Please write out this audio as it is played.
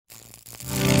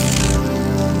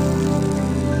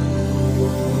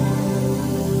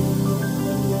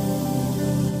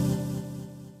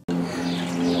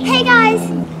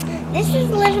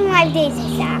I'm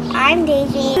Daisy's dad. I'm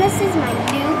Daisy. This is my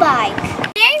new bike.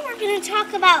 Today we're going to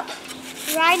talk about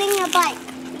riding a bike.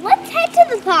 Let's head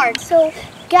to the park. So,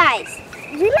 guys,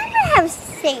 remember to have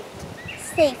safety.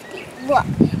 Look,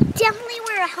 definitely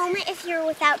wear a helmet if you're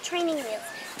without training wheels.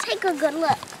 Take a good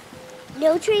look.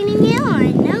 No training wheel or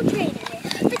no training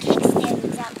wheel. The kickstand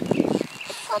is out there.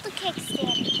 It's called a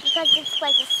kickstand because it's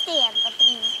like a stand, but then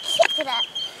you kick it up.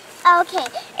 Okay,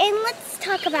 and let's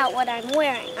talk about what I'm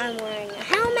wearing. I'm wearing a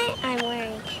helmet, I'm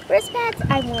wearing wrist pads,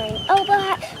 I'm wearing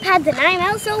elbow pads, and I'm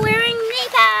also wearing knee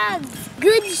pads.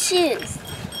 Good shoes.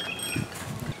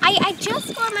 I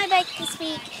just got my bike this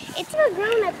week. It's for a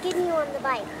grown-up getting you on the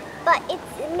bike, but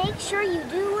make sure you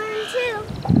do learn too.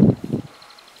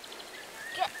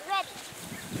 Get ready.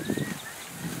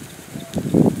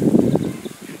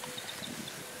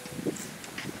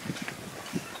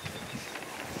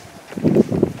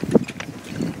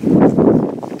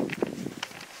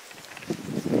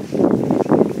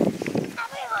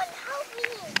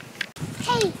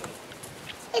 Hey,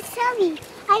 it's Sally.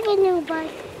 I have a new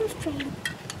bike. Who's training?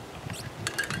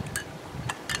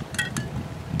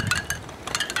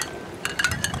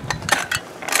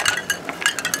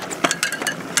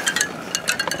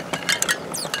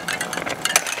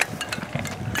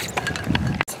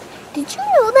 Did you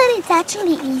know that it's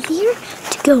actually easier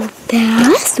to go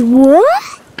fast?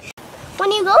 What?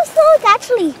 When you go slow, it's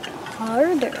actually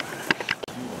harder.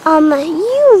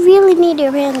 You really need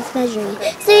your hands measuring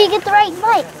so you get the right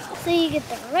bike, so you get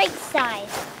the right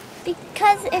size.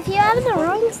 Because if you have the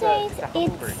wrong size,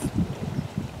 it's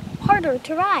harder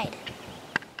to ride.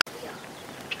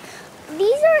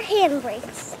 These are hand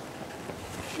brakes.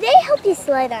 They help you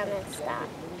slow down and stop.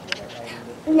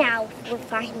 Now we're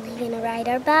finally gonna ride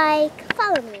our bike.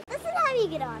 Follow me. This is how you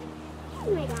get on.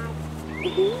 Here's my dad.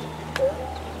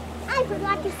 I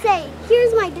forgot to say,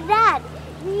 here's my dad.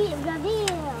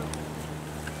 Reveal.